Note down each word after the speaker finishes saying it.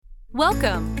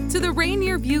Welcome to the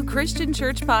Rainier View Christian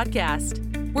Church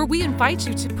podcast, where we invite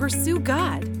you to pursue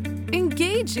God,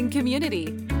 engage in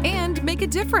community, and make a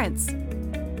difference.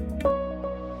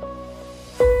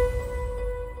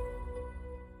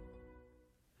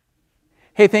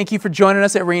 Hey, thank you for joining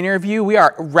us at Rainier View. We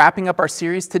are wrapping up our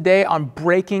series today on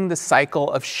breaking the cycle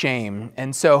of shame.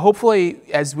 And so hopefully,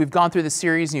 as we've gone through the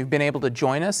series and you've been able to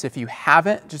join us, if you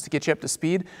haven't, just to get you up to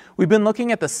speed, we've been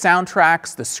looking at the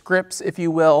soundtracks, the scripts, if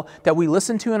you will, that we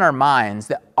listen to in our minds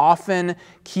that often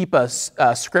keep a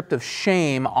script of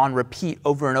shame on repeat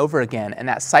over and over again. And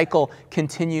that cycle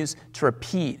continues to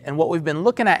repeat. And what we've been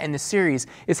looking at in the series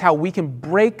is how we can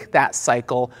break that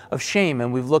cycle of shame.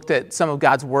 And we've looked at some of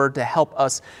God's word to help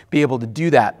us be able to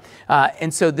do that.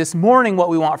 And so this morning, what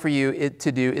we want for you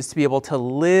to do is to be able to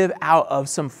live out of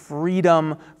some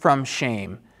freedom from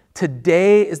shame.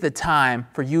 Today is the time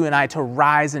for you and I to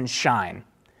rise and shine.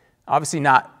 Obviously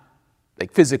not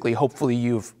like physically, hopefully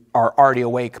you are already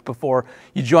awake before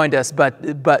you joined us,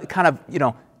 but kind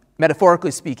of, metaphorically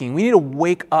speaking, we need to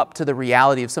wake up to the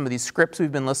reality of some of these scripts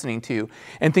we've been listening to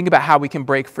and think about how we can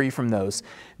break free from those.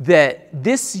 That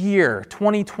this year,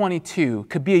 2022,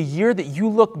 could be a year that you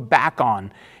look back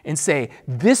on and say,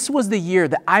 this was the year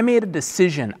that I made a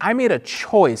decision, I made a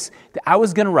choice that I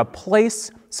was going to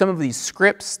replace some of these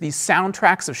scripts, these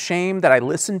soundtracks of shame that I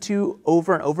listened to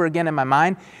over and over again in my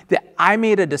mind, that I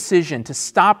made a decision to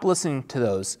stop listening to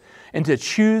those and to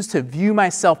choose to view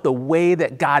myself the way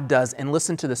that God does and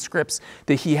listen to the scripts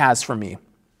that He has for me.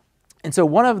 And so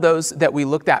one of those that we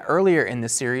looked at earlier in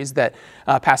this series that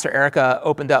Pastor Erica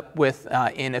opened up with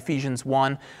in Ephesians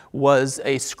 1 was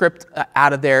a script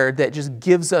out of there that just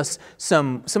gives us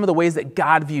some of the ways that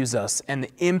God views us and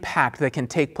the impact that can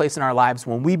take place in our lives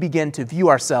when we begin to view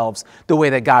ourselves the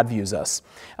way that God views us.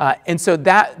 And so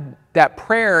that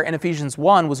prayer in Ephesians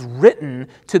 1 was written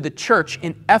to the church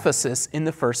in Ephesus in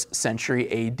the first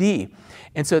century AD.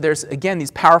 And so there's, again,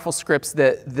 these powerful scripts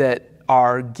that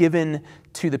are given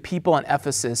to the people in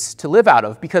Ephesus to live out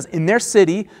of, because in their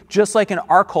city, just like in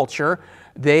our culture,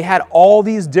 they had all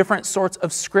these different sorts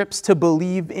of scripts to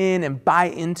believe in and buy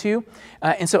into.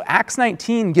 And so Acts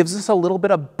 19 gives us a little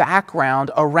bit of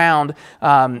background around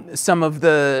some of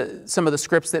the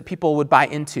scripts that people would buy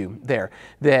into there.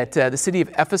 That the city of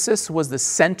Ephesus was the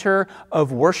center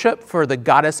of worship for the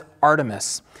goddess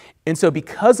Artemis. And so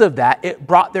because of that, it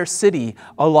brought their city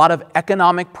a lot of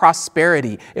economic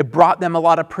prosperity. It brought them a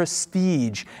lot of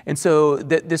prestige. And so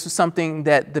this was something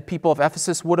that the people of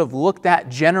Ephesus would have looked at,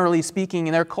 generally speaking,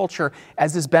 in their culture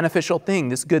as this beneficial thing,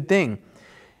 this good thing.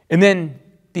 And then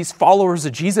these followers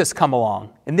of Jesus come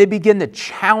along, and they begin to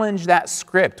challenge that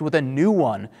script with a new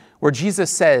one, where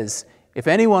Jesus says, if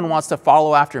anyone wants to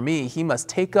follow after me, he must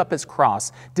take up his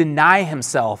cross, deny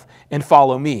himself, and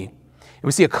follow me. And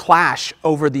we see a clash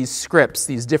over these scripts,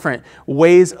 these different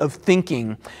ways of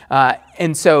thinking.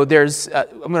 And so I'm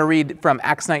going to read from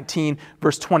Acts 19,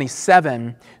 verse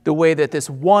 27, the way that this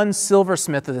one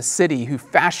silversmith of the city who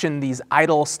fashioned these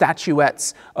idol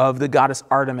statuettes of the goddess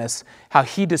Artemis, how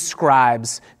he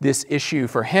describes this issue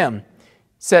for him. It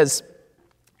says,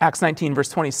 Acts 19, verse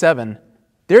 27,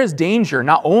 there is danger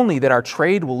not only that our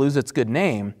trade will lose its good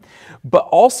name, but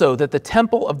also that the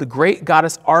temple of the great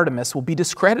goddess Artemis will be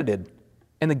discredited.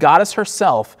 And the goddess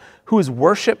herself, who is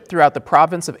worshipped throughout the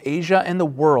province of Asia and the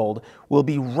world, will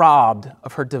be robbed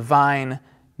of her divine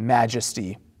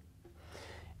majesty.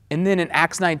 And then in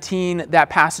Acts 19, that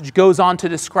passage goes on to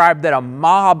describe that a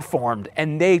mob formed,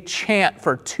 and they chant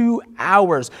for 2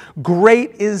 hours,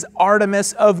 "Great is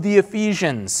Artemis of the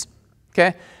Ephesians."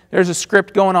 Okay? There's a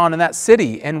script going on in that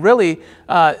city. And really,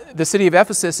 the city of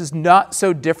Ephesus is not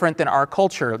so different than our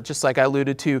culture, just like I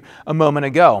alluded to a moment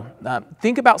ago.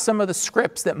 Think about some of the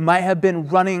scripts that might have been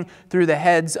running through the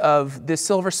heads of this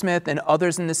silversmith and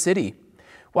others in the city.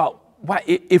 Well,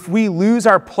 if we lose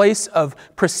our place of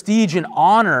prestige and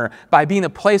honor by being a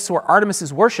place where Artemis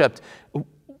is worshipped,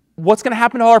 what's going to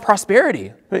happen to all our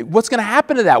prosperity? What's going to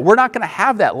happen to that? We're not going to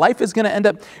have that. Life is going to end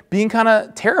up being kind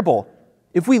of terrible.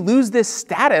 If we lose this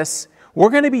status, we're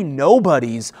going to be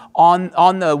nobodies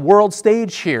on the world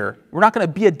stage here. We're not going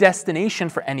to be a destination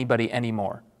for anybody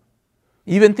anymore.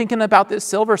 Even thinking about this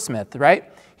silversmith,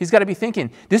 right? He's got to be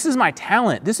thinking, this is my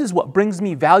talent. This is what brings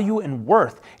me value and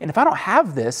worth. And if I don't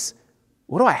have this,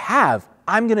 what do I have?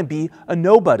 I'm going to be a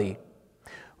nobody.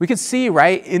 We can see,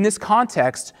 right, in this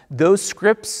context, those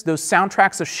scripts, those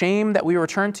soundtracks of shame that we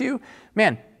return to,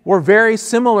 man, were very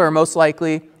similar, most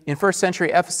likely, in first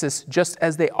century Ephesus, just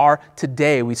as they are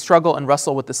today. We struggle and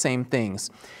wrestle with the same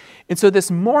things. And so this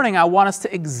morning, I want us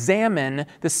to examine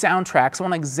the soundtracks. I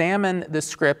want to examine the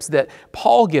scripts that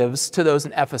Paul gives to those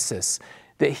in Ephesus.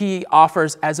 that he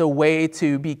offers as a way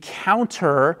to be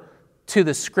counter to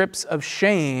the scripts of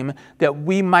shame that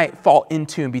we might fall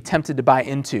into and be tempted to buy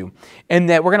into. And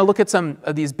that we're going to look at some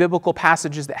of these biblical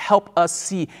passages that help us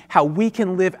see how we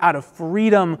can live out of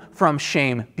freedom from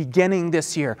shame beginning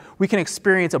this year. We can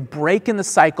experience a break in the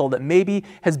cycle that maybe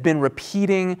has been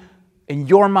repeating in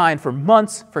your mind for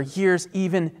months, for years,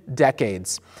 even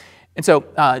decades. And so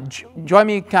join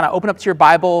me, kind of open up to your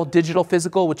Bible, digital,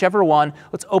 physical, whichever one.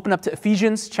 Let's open up to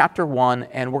Ephesians chapter 1,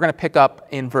 and we're going to pick up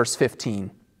in verse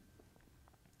 15.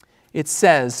 It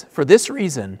says, "For this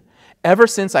reason, ever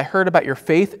since I heard about your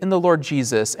faith in the Lord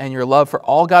Jesus and your love for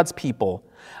all God's people,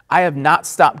 I have not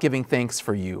stopped giving thanks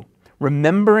for you,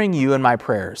 remembering you in my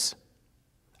prayers.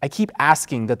 I keep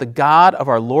asking that the God of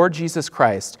our Lord Jesus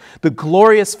Christ, the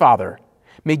glorious Father,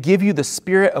 may give you the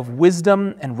spirit of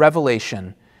wisdom and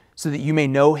revelation so that you may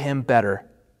know him better.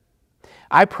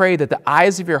 I pray that the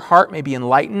eyes of your heart may be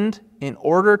enlightened in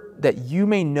order that you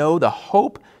may know the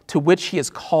hope to which he has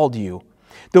called you,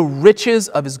 the riches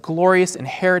of his glorious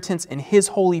inheritance in his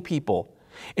holy people,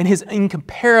 and his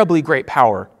incomparably great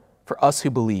power for us who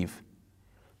believe.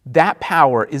 That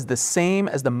power is the same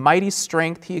as the mighty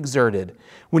strength he exerted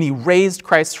when he raised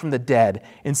Christ from the dead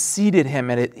and seated him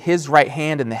at his right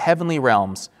hand in the heavenly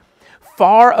realms,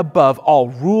 far above all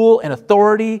rule and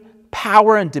authority,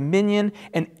 power and dominion,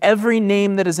 and every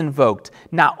name that is invoked,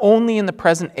 not only in the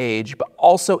present age, but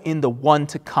also in the one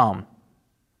to come.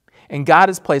 And God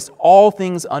has placed all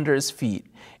things under his feet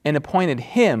and appointed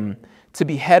him to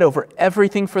be head over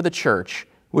everything for the church,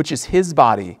 which is his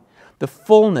body, the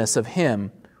fullness of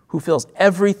him who fills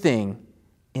everything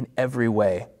in every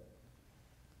way."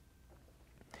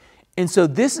 And so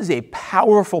this is a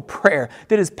powerful prayer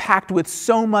that is packed with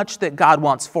so much that God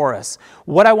wants for us.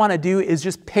 What I want to do is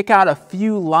just pick out a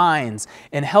few lines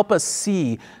and help us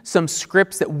see some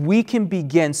scripts that we can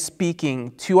begin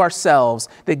speaking to ourselves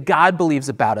that God believes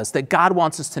about us, that God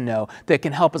wants us to know, that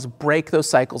can help us break those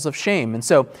cycles of shame. And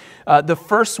so the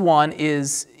first one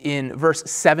is in verse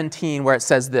 17 where it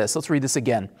says this. Let's read this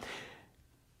again.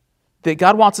 That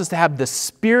God wants us to have the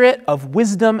spirit of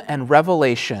wisdom and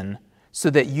revelation so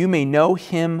that you may know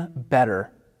him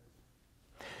better.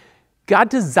 God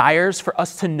desires for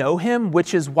us to know him,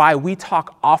 which is why we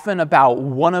talk often about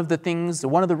one of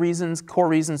the reasons, core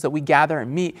reasons that we gather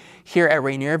and meet here at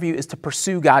Rainier View is to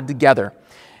pursue God together.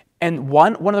 And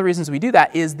one of the reasons we do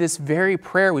that is this very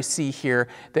prayer we see here,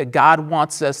 that God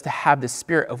wants us to have the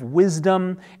spirit of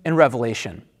wisdom and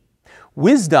revelation.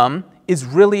 Wisdom is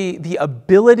really the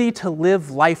ability to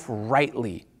live life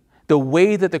rightly, the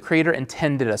way that the Creator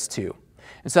intended us to.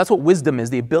 And so that's what wisdom is,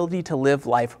 the ability to live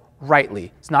life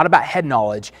rightly. It's not about head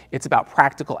knowledge, it's about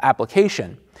practical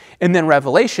application. And then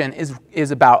revelation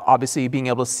is about obviously being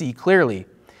able to see clearly.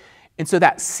 And so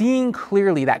that seeing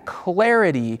clearly, that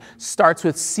clarity starts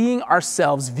with seeing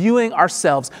ourselves, viewing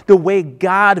ourselves the way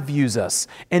God views us.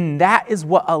 And that is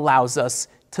what allows us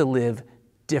to live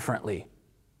differently.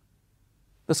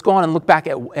 Let's go on and look back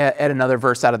at another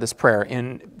verse out of this prayer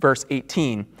in verse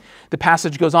 18. The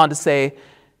passage goes on to say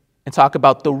and talk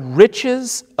about the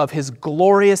riches of his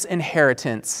glorious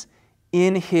inheritance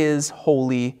in his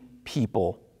holy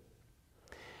people.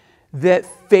 That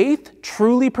faith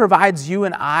truly provides you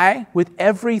and I with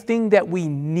everything that we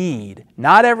need.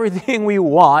 Not everything we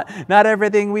want, not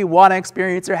everything we want to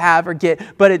experience or have or get,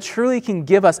 but it truly can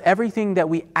give us everything that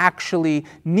we actually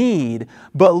need.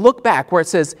 But look back where it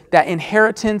says that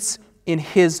inheritance in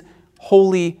his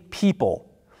holy people.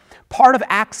 Part of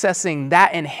accessing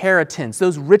that inheritance,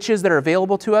 those riches that are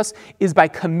available to us, is by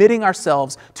committing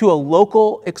ourselves to a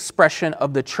local expression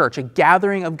of the church, a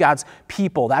gathering of God's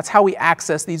people. That's how we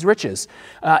access these riches.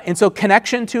 And so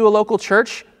connection to a local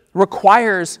church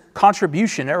requires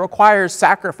contribution. It requires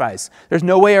sacrifice. There's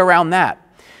no way around that.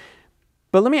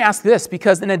 But let me ask this,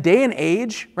 because in a day and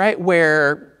age, right,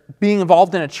 where being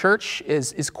involved in a church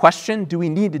is questioned. Do we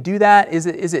need to do that? Is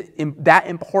it that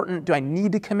important? Do I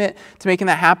need to commit to making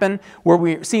that happen? Where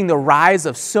we're seeing the rise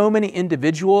of so many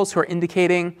individuals who are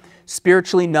indicating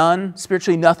spiritually none,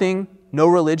 spiritually nothing, no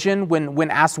religion, when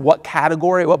asked what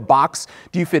category, what box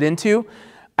do you fit into?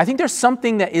 I think there's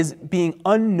something that is being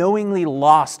unknowingly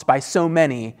lost by so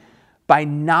many by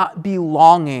not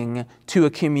belonging to a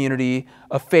community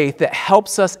of faith that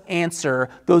helps us answer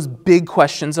those big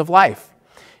questions of life.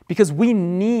 Because we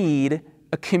need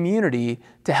a community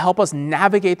to help us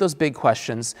navigate those big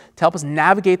questions, to help us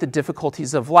navigate the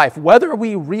difficulties of life. Whether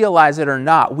we realize it or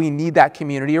not, we need that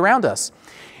community around us.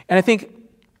 And I think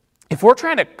if we're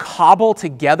trying to cobble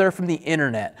together from the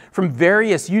internet, from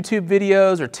various YouTube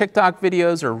videos or TikTok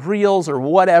videos or Reels or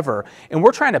whatever, and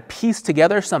we're trying to piece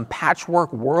together some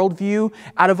patchwork worldview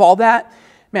out of all that,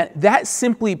 Man, that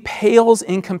simply pales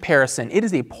in comparison. It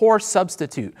is a poor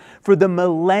substitute for the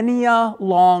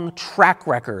millennia-long track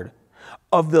record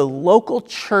of the local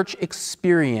church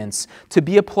experience to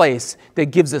be a place that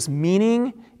gives us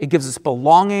meaning, it gives us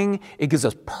belonging, it gives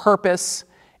us purpose,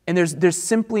 and there's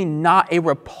simply not a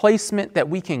replacement that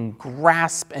we can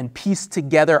grasp and piece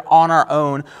together on our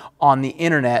own on the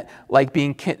internet like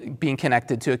being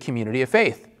connected to a community of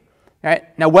faith.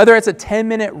 Right? Now, whether it's a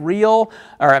 10-minute reel,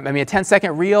 or a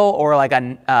 10-second reel, or like a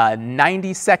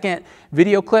 90-second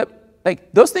video clip,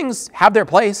 like those things have their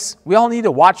place. We all need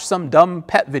to watch some dumb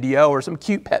pet video or some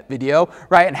cute pet video,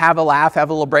 right? And have a laugh, have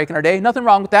a little break in our day. Nothing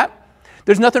wrong with that.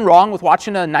 There's nothing wrong with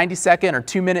watching a 90-second or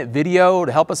 2-minute video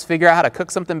to help us figure out how to cook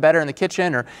something better in the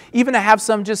kitchen, or even to have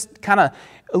some just kind of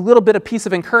a little bit of piece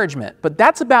of encouragement. But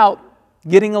that's about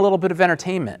getting a little bit of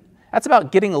entertainment. That's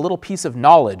about getting a little piece of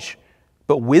knowledge.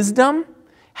 But wisdom,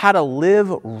 how to live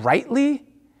rightly,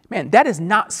 man, that is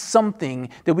not something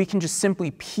that we can just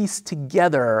simply piece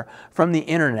together from the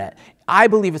internet. I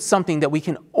believe it's something that we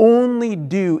can only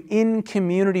do in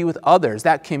community with others.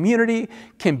 That community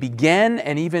can begin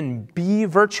and even be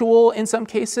virtual in some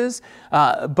cases,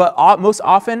 but most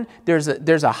often there's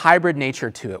a hybrid nature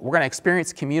to it. We're going to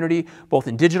experience community both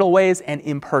in digital ways and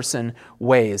in-person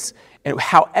ways. And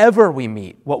however we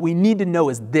meet, what we need to know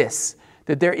is this,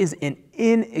 that there is an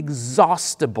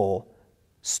inexhaustible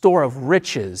store of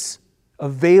riches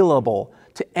available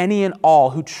to any and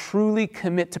all who truly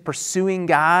commit to pursuing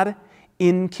God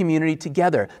in community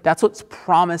together. That's what's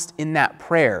promised in that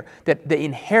prayer, that the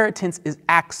inheritance is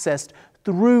accessed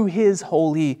through His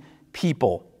holy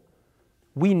people.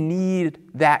 We need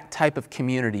that type of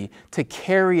community to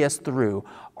carry us through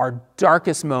our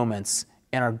darkest moments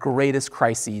and our greatest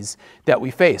crises that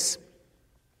we face.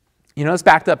 You know, it's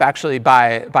backed up actually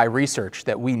by research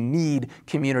that we need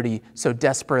community so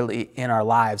desperately in our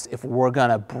lives if we're going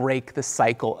to break the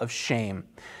cycle of shame.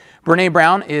 Brené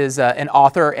Brown is an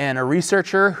author and a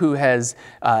researcher who has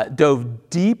dove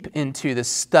deep into the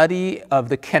study of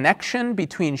the connection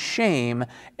between shame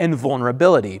and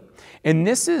vulnerability. And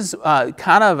this is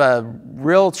kind of a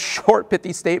real short,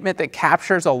 pithy statement that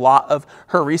captures a lot of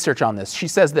her research on this. She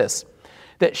says this,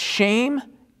 that shame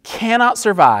cannot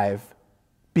survive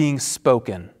being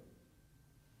spoken.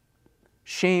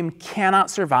 Shame cannot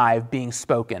survive being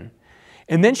spoken.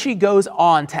 And then she goes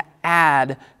on to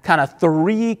add kind of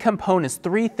 3 components,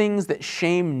 3 things that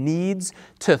shame needs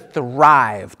to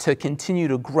thrive, to continue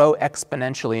to grow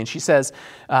exponentially. And she says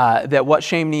that what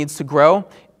shame needs to grow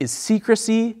is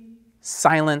secrecy,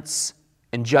 silence,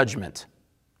 and judgment.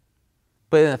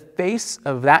 But in the face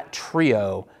of that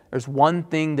trio, there's one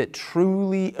thing that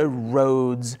truly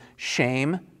erodes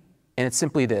shame, and it's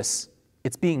simply this.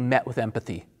 It's being met with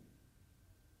empathy.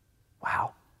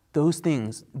 Wow. Those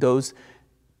things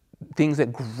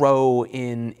that grow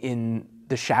in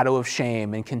the shadow of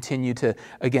shame and continue to,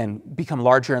 again, become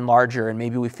larger and larger, and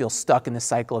maybe we feel stuck in the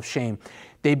cycle of shame,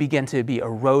 they begin to be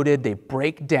eroded, they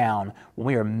break down when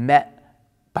we are met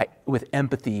with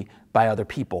empathy by other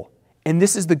people. And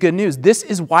this is the good news. This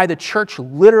is why the church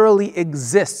literally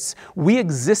exists. We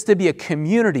exist to be a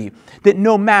community that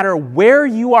no matter where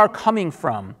you are coming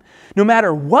from, no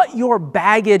matter what your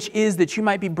baggage is that you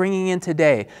might be bringing in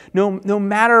today, no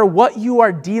matter what you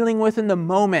are dealing with in the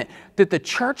moment, that the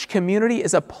church community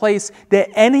is a place that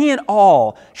any and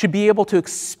all should be able to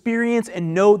experience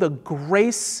and know the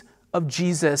grace of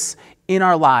Jesus in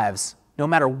our lives, no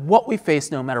matter what we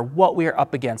face, no matter what we are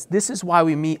up against. This is why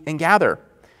we meet and gather.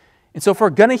 And so if we're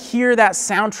going to hear that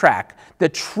soundtrack, the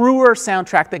truer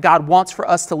soundtrack that God wants for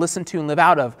us to listen to and live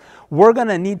out of, we're going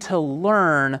to need to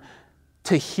learn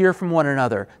to hear from one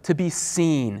another, to be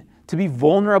seen, to be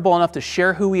vulnerable enough to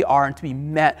share who we are and to be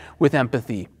met with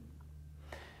empathy.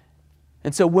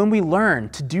 And so when we learn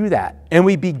to do that and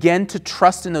we begin to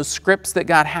trust in those scripts that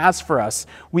God has for us,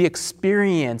 we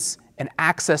experience an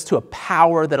access to a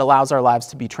power that allows our lives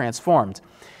to be transformed.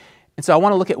 And so I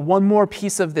want to look at one more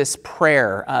piece of this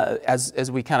prayer as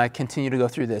we kind of continue to go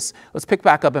through this. Let's pick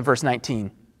back up in verse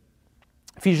 19.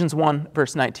 Ephesians 1,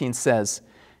 verse 19 says,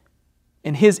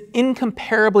 "In His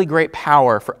incomparably great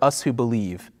power for us who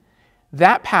believe,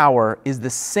 that power is the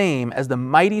same as the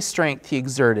mighty strength He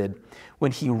exerted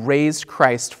when He raised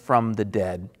Christ from the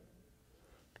dead."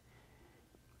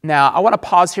 Now, I want to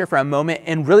pause here for a moment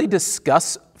and really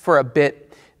discuss for a bit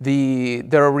the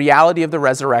reality of the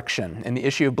resurrection and the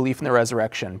issue of belief in the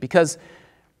resurrection, because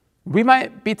we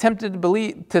might be tempted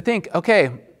to think, okay,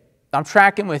 I'm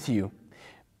tracking with you,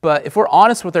 but if we're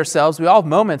honest with ourselves, we all have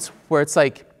moments where it's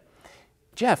like,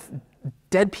 Jeff,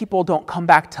 dead people don't come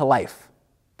back to life.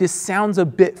 this sounds a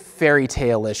bit fairy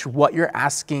tale-ish, what you're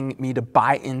asking me to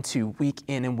buy into week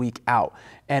in and week out.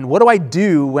 And what do I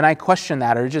do when I question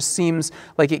that? Or it just seems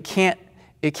like it can't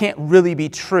really be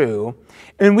true.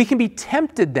 And we can be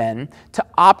tempted then to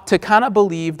opt to kind of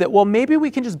believe that, well, maybe we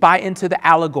can just buy into the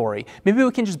allegory. Maybe we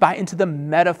can just buy into the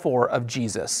metaphor of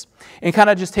Jesus and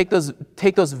kind of just take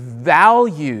those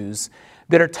values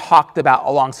that are talked about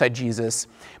alongside Jesus,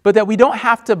 but that we don't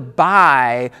have to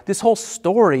buy this whole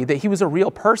story that he was a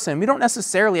real person. We don't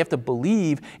necessarily have to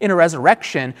believe in a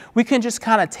resurrection. We can just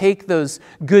kind of take those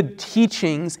good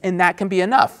teachings and that can be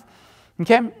enough.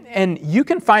 Okay? And you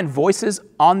can find voices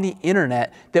on the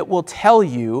internet that will tell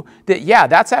you that, yeah,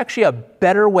 that's actually a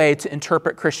better way to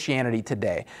interpret Christianity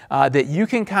today. That you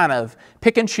can kind of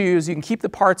pick and choose. You can keep the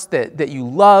parts that you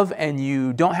love, and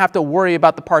you don't have to worry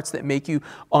about the parts that make you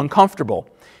uncomfortable.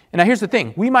 And now here's the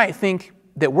thing. We might think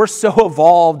that we're so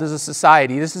evolved as a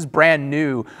society. This is brand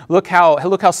new. Look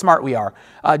how smart we are.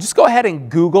 Just go ahead and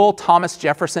Google Thomas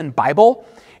Jefferson Bible,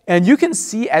 and you can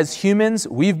see as humans,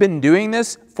 we've been doing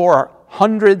this for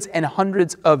hundreds and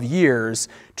hundreds of years,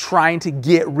 trying to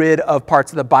get rid of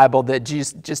parts of the Bible that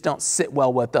just don't sit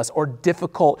well with us, or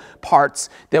difficult parts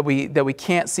that we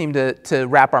can't seem to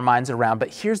wrap our minds around.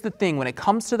 But here's the thing, when it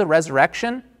comes to the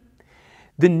resurrection,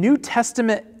 the New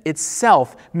Testament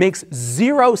itself makes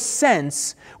zero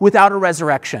sense without a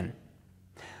resurrection.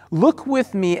 Look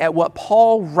with me at what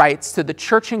Paul writes to the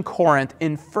church in Corinth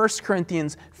in 1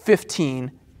 Corinthians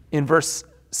 15 in verse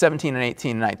 17 and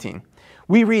 18 and 19.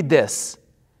 We read this,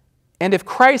 "And if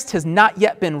Christ has not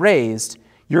yet been raised,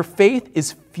 your faith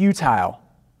is futile.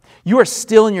 You are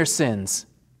still in your sins.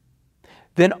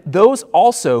 Then those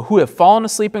also who have fallen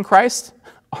asleep in Christ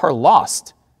are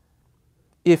lost.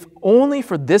 If only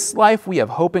for this life we have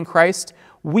hope in Christ,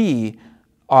 we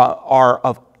are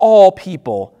of all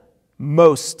people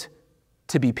most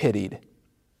to be pitied."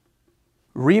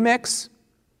 Remix.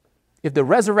 If the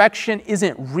resurrection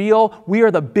isn't real, we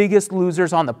are the biggest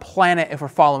losers on the planet if we're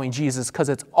following Jesus, because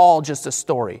it's all just a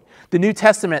story. The New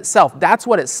Testament itself, that's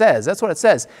what it says. That's what it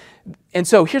says. And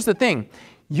so here's the thing.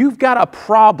 You've got a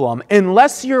problem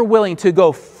unless you're willing to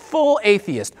go full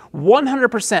atheist,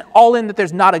 100% all in that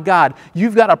there's not a God.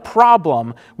 You've got a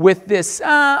problem with this,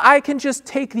 I can just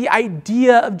take the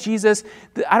idea of Jesus.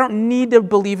 I don't need to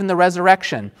believe in the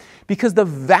resurrection. Because the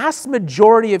vast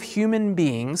majority of human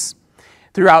beings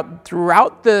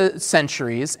throughout the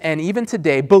centuries and even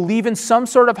today believe in some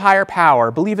sort of higher power,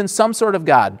 believe in some sort of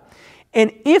God.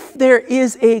 And if there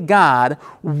is a God,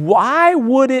 why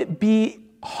would it be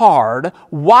hard,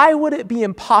 why would it be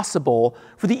impossible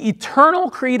for the eternal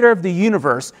creator of the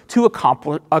universe to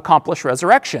accomplish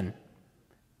resurrection?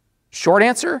 Short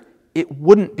answer, it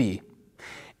wouldn't be.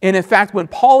 And in fact, when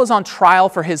Paul is on trial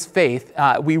for his faith,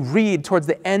 we read towards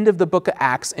the end of the book of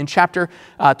Acts in chapter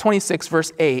 26,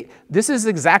 verse 8, this is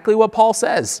exactly what Paul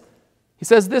says. He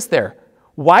says this there,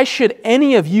 "Why should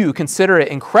any of you consider it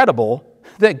incredible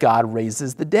that God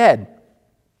raises the dead?"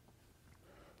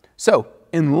 So,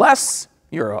 unless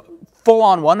you're a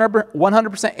full-on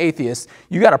 100% atheist,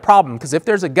 you got a problem, because if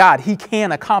there's a God, he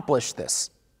can accomplish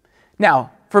this. Now,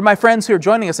 for my friends who are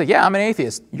joining us, say, yeah, I'm an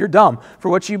atheist. You're dumb for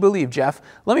what you believe, Jeff.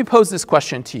 Let me pose this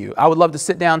question to you. I would love to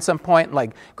sit down at some point,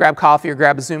 like grab coffee or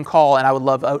grab a Zoom call, and I would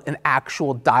love an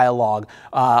actual dialogue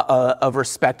of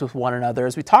respect with one another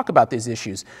as we talk about these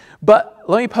issues. But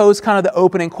let me pose kind of the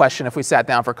opening question if we sat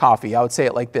down for coffee. I would say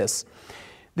it like this,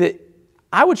 that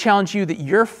I would challenge you that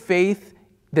your faith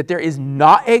that there is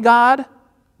not a God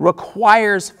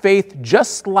requires faith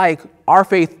just like our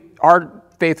faith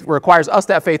requires us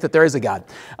to have faith that there is a God.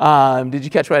 Did you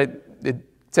catch what I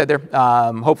said there?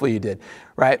 Hopefully you did,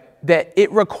 right? That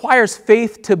it requires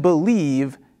faith to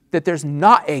believe that there's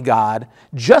not a God,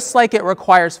 just like it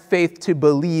requires faith to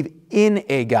believe in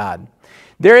a God.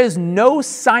 There is no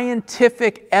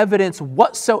scientific evidence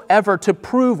whatsoever to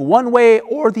prove one way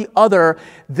or the other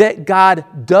that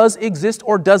God does exist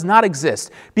or does not exist,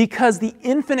 because the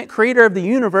infinite creator of the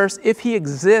universe, if he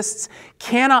exists,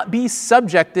 cannot be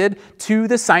subjected to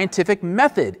the scientific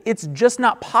method. It's just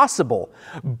not possible.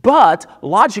 But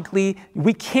logically,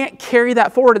 we can't carry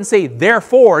that forward and say,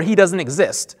 therefore, he doesn't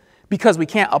exist, because we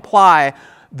can't apply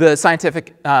the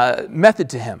scientific method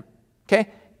to him. Okay?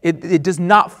 It does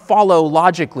not follow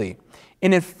logically.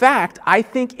 And in fact, I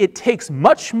think it takes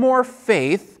much more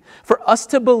faith for us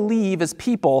to believe as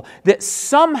people that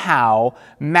somehow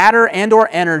matter and or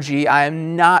energy, I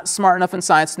am not smart enough in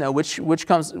science to know which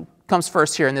comes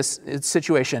first here in this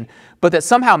situation, but that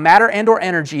somehow matter and or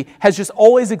energy has just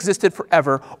always existed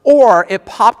forever, or it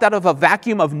popped out of a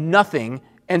vacuum of nothing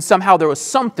and somehow there was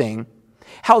something,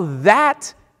 how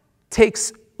that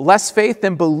takes less faith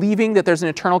than believing that there's an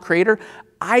eternal creator?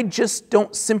 I just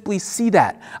don't simply see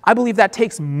that. I believe that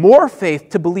takes more faith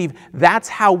to believe that's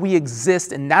how we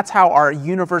exist and that's how our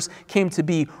universe came to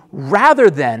be, rather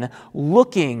than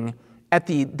looking at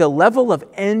the level of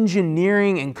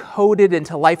engineering encoded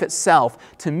into life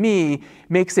itself. To me,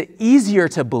 makes it easier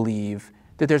to believe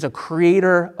that there's a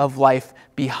creator of life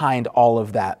behind all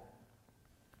of that.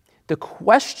 The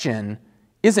question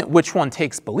isn't which one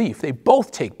takes belief. They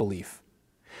both take belief.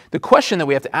 The question that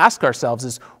we have to ask ourselves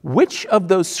is, which of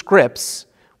those scripts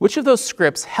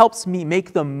helps me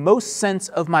make the most sense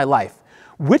of my life?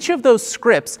 Which of those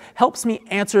scripts helps me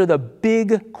answer the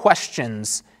big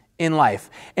questions in life?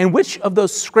 And which of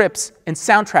those scripts and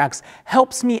soundtracks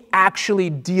helps me actually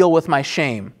deal with my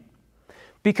shame?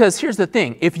 Because here's the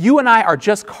thing, if you and I are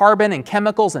just carbon and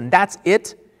chemicals and that's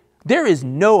it, there is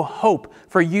no hope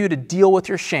for you to deal with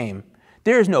your shame.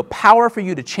 There is no power for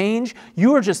you to change.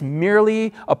 You are just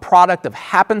merely a product of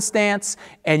happenstance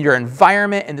and your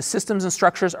environment and the systems and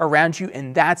structures around you,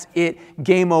 and that's it.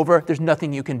 Game over. There's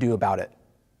nothing you can do about it.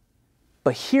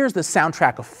 But here's the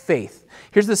soundtrack of faith.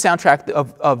 Here's the soundtrack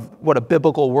of what a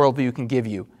biblical worldview can give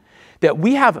you. That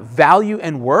we have value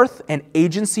and worth and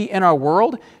agency in our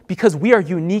world because we are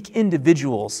unique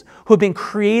individuals who have been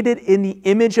created in the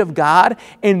image of God,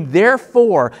 and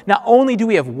therefore, not only do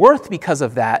we have worth because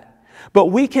of that, but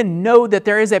we can know that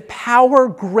there is a power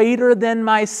greater than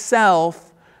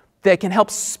myself that can help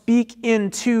speak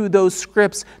into those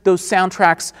scripts, those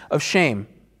soundtracks of shame.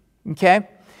 Okay?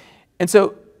 And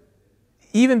so,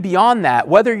 even beyond that,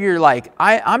 whether you're like,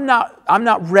 I'm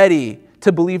not ready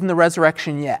to believe in the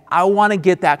resurrection yet. I want to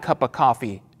get that cup of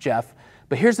coffee, Jeff.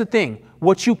 But here's the thing.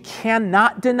 What you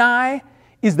cannot deny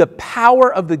is the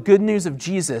power of the good news of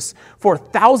Jesus for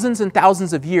thousands and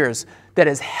thousands of years that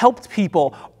has helped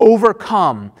people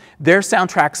overcome their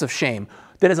soundtracks of shame,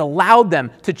 that has allowed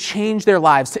them to change their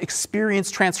lives, to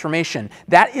experience transformation.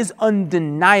 That is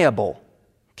undeniable,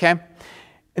 okay?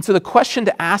 And so the question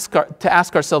to ask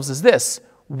ourselves is this: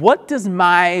 what does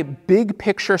my big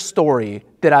picture story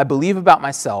that I believe about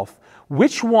myself,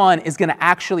 which one is going to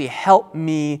actually help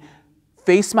me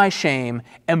face my shame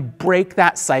and break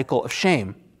that cycle of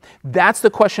shame? That's the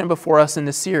question before us in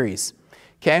this series,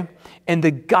 okay? And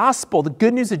the gospel, the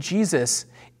good news of Jesus,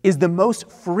 is the most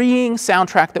freeing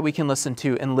soundtrack that we can listen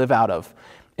to and live out of.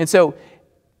 And so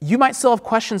you might still have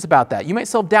questions about that. You might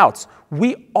still have doubts.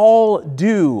 We all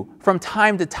do from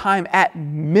time to time at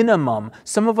minimum,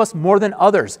 some of us more than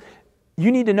others.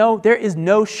 You need to know there is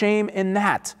no shame in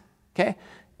that, okay?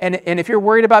 And if you're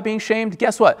worried about being shamed,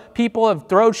 guess what? People have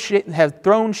thrown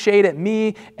shade at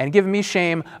me and given me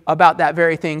shame about that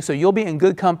very thing, so you'll be in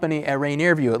good company at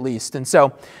Rainier View at least. And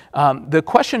so the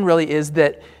question really is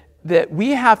that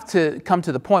we have to come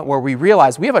to the point where we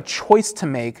realize we have a choice to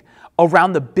make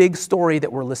around the big story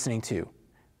that we're listening to,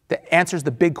 that answers the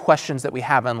big questions that we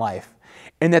have in life.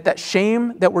 And that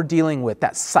shame that we're dealing with,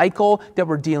 that cycle that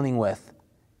we're dealing with,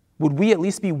 would we at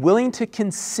least be willing to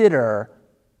consider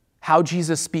how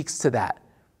Jesus speaks to that?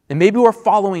 And maybe we're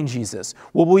following Jesus.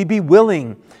 Will we be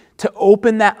willing to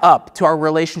open that up to our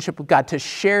relationship with God, to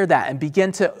share that and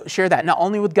begin to share that not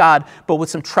only with God, but with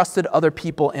some trusted other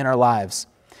people in our lives?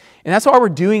 And that's why we're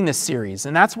doing this series.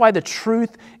 And that's why the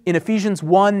truth in Ephesians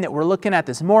 1 that we're looking at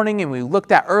this morning and we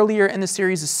looked at earlier in the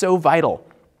series is so vital.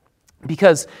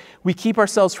 Because we keep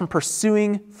ourselves from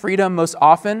pursuing freedom most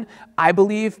often, I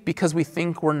believe, because we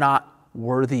think we're not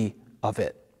worthy of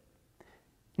it.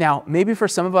 Now, maybe for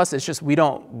some of us, it's just we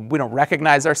don't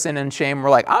recognize our sin and shame. We're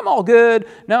like, I'm all good.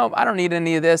 No, I don't need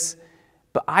any of this.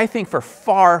 But I think for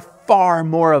far, far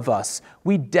more of us,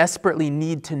 we desperately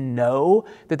need to know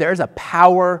that there is a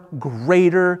power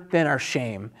greater than our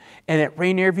shame. And at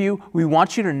Rainier View, we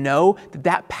want you to know that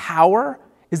that power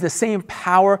is the same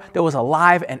power that was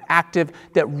alive and active,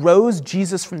 that rose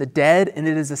Jesus from the dead, and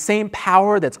it is the same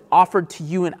power that's offered to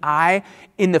you and I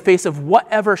in the face of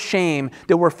whatever shame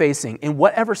that we're facing, in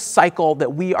whatever cycle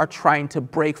that we are trying to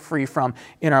break free from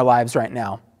in our lives right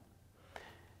now.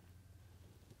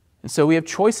 And so we have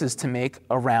choices to make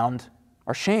around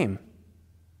our shame.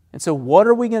 And so what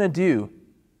are we going to do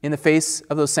in the face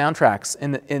of those soundtracks,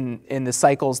 in the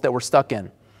cycles that we're stuck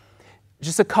in?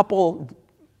 Just a couple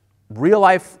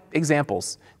real-life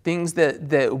examples, things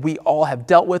that we all have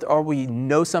dealt with or we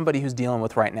know somebody who's dealing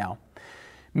with right now.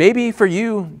 Maybe for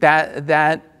you,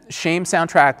 that shame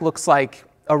soundtrack looks like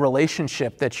a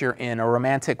relationship that you're in, a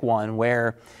romantic one,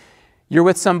 where you're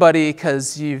with somebody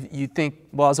because you think,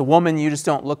 well, as a woman, you just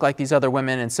don't look like these other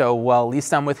women, and so, well, at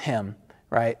least I'm with him,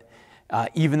 right?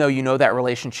 Even though you know that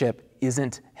relationship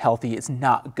isn't healthy, it's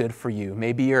not good for you.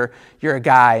 Maybe you're a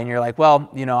guy and you're like, well,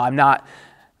 I'm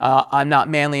I'm not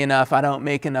manly enough, I don't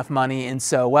make enough money, and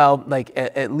so, well, like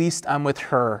at least I'm with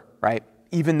her, right?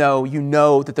 Even though you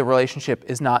know that the relationship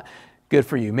is not good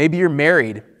for you. Maybe you're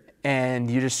married and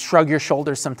you just shrug your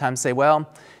shoulders sometimes, say, well,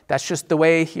 that's just the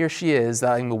way he or she is.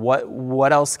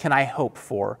 What else can I hope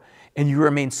for? And you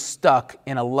remain stuck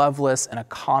in a loveless and a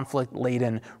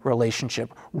conflict-laden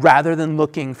relationship rather than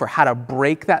looking for how to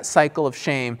break that cycle of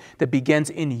shame that begins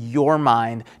in your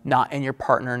mind, not in your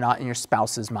partner, not in your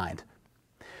spouse's mind.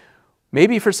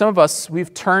 Maybe for some of us,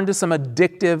 we've turned to some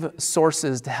addictive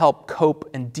sources to help cope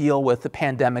and deal with the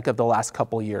pandemic of the last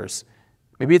couple years.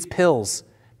 Maybe it's pills,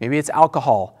 maybe it's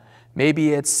alcohol,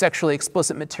 maybe it's sexually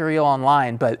explicit material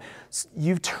online, but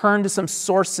you've turned to some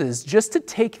sources just to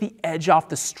take the edge off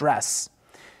the stress.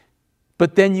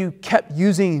 But then you kept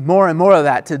using more and more of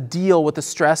that to deal with the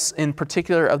stress, in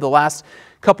particular of the last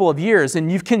couple of years,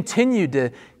 and you've continued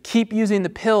to keep using the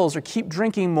pills or keep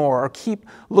drinking more or keep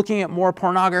looking at more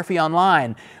pornography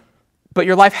online, but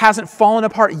your life hasn't fallen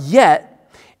apart yet.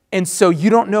 And so you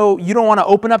don't want to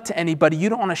open up to anybody, you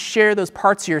don't want to share those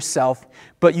parts of yourself,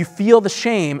 but you feel the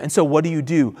shame, and so what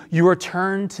do? You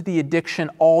return to the addiction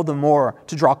all the more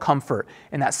to draw comfort.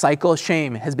 And that cycle of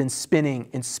shame has been spinning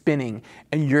and spinning,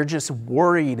 and you're just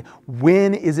worried,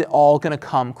 when is it all going to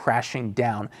come crashing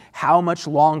down? How much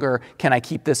longer can I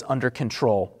keep this under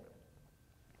control?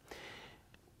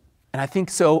 And I think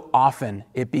so often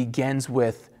it begins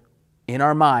with, in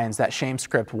our minds, that shame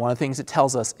script, one of the things it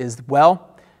tells us is, well,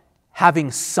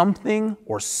 having something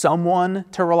or someone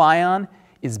to rely on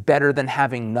is better than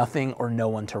having nothing or no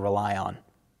one to rely on.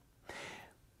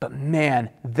 But man,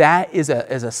 that is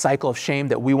a cycle of shame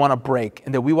that we want to break,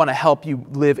 and that we want to help you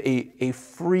live a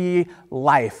free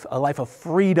life, a life of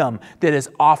freedom that is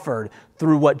offered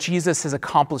through what Jesus has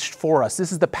accomplished for us.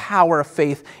 This is the power of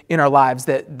faith in our lives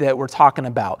that we're talking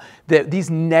about. That these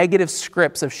negative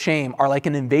scripts of shame are like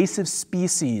an invasive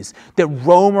species that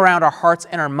roam around our hearts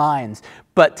and our minds.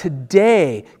 But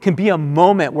today can be a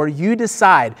moment where you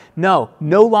decide, no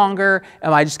longer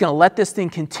am I just going to let this thing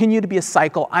continue to be a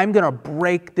cycle. I'm going to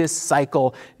break this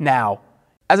cycle now.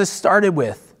 As I started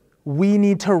with, we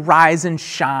need to rise and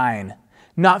shine.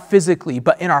 Not physically,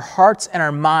 but in our hearts and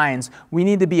our minds, we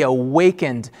need to be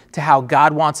awakened to how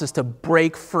God wants us to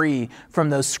break free from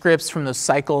those scripts, from those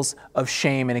cycles of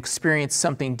shame, and experience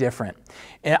something different.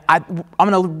 And I'm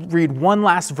going to read one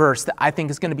last verse that I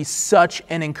think is going to be such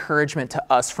an encouragement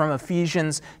to us from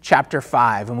Ephesians chapter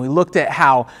 5. And we looked at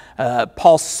how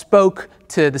Paul spoke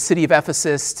to the city of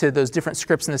Ephesus, to those different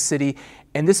scripts in the city.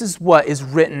 And this is what is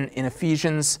written in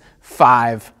Ephesians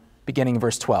 5, beginning in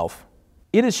verse 12.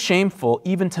 It is shameful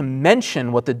even to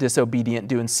mention what the disobedient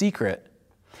do in secret.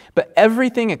 But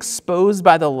everything exposed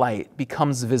by the light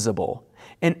becomes visible,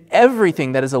 and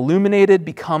everything that is illuminated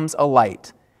becomes a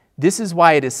light. This is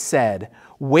why it is said,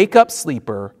 "Wake up,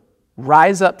 sleeper,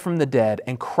 rise up from the dead,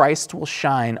 and Christ will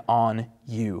shine on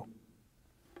you."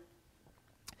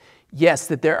 Yes,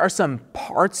 that there are some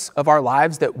parts of our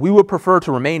lives that we would prefer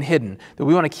to remain hidden, that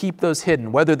we want to keep those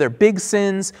hidden, whether they're big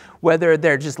sins, whether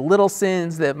they're just little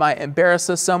sins that might embarrass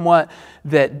us somewhat,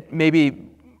 that maybe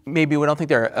we don't think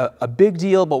they're a big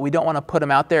deal, but we don't want to put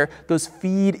them out there. Those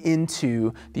feed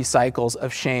into these cycles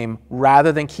of shame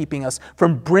rather than keeping us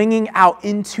from bringing out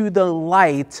into the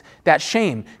light that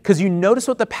shame. Because you notice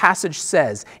what the passage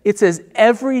says. It says,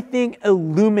 everything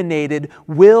illuminated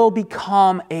will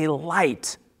become a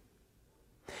light.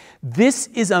 This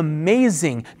is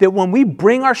amazing that when we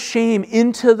bring our shame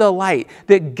into the light,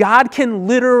 that God can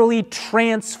literally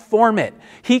transform it.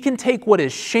 He can take what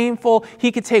is shameful,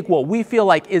 He can take what we feel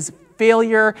like is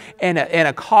failure and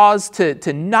a cause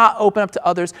to not open up to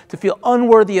others, to feel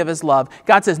unworthy of His love.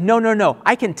 God says, no,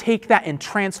 I can take that and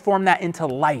transform that into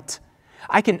light.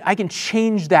 I can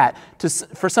change that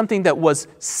for something that was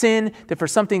sin, that for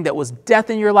something that was death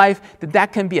in your life,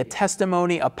 that can be a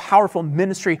testimony, a powerful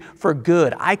ministry for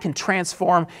good. I can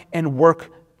transform and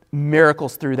work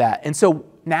miracles through that. And so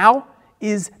now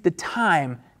is the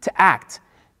time to act.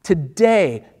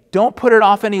 Today, don't put it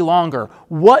off any longer.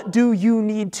 What do you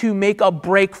need to make a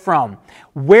break from?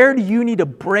 Where do you need to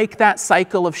break that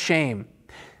cycle of shame?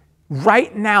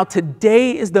 Right now,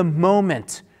 today is the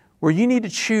moment where you need to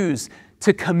choose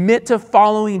to commit to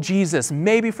following Jesus,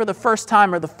 maybe for the first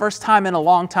time or the first time in a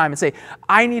long time, and say,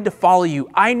 I need to follow you.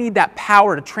 I need that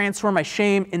power to transform my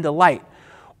shame into light.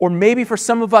 Or maybe for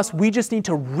some of us, we just need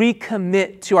to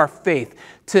recommit to our faith,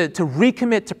 to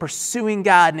recommit to pursuing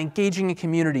God and engaging in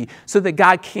community so that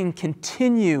God can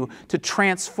continue to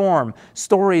transform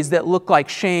stories that look like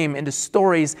shame into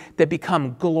stories that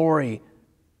become glory,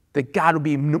 that God will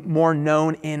be more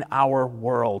known in our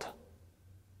world.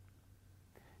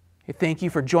 Thank you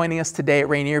for joining us today at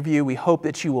Rainier View. We hope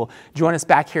that you will join us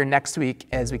back here next week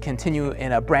as we continue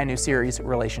in a brand new series,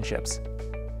 Relationships.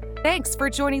 Thanks for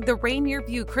joining the Rainier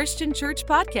View Christian Church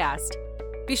podcast.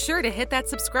 Be sure to hit that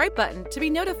subscribe button to be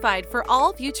notified for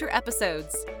all future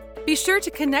episodes. Be sure to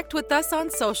connect with us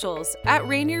on socials at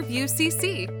Rainier View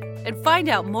CC and find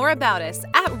out more about us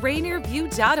at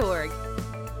rainierview.org.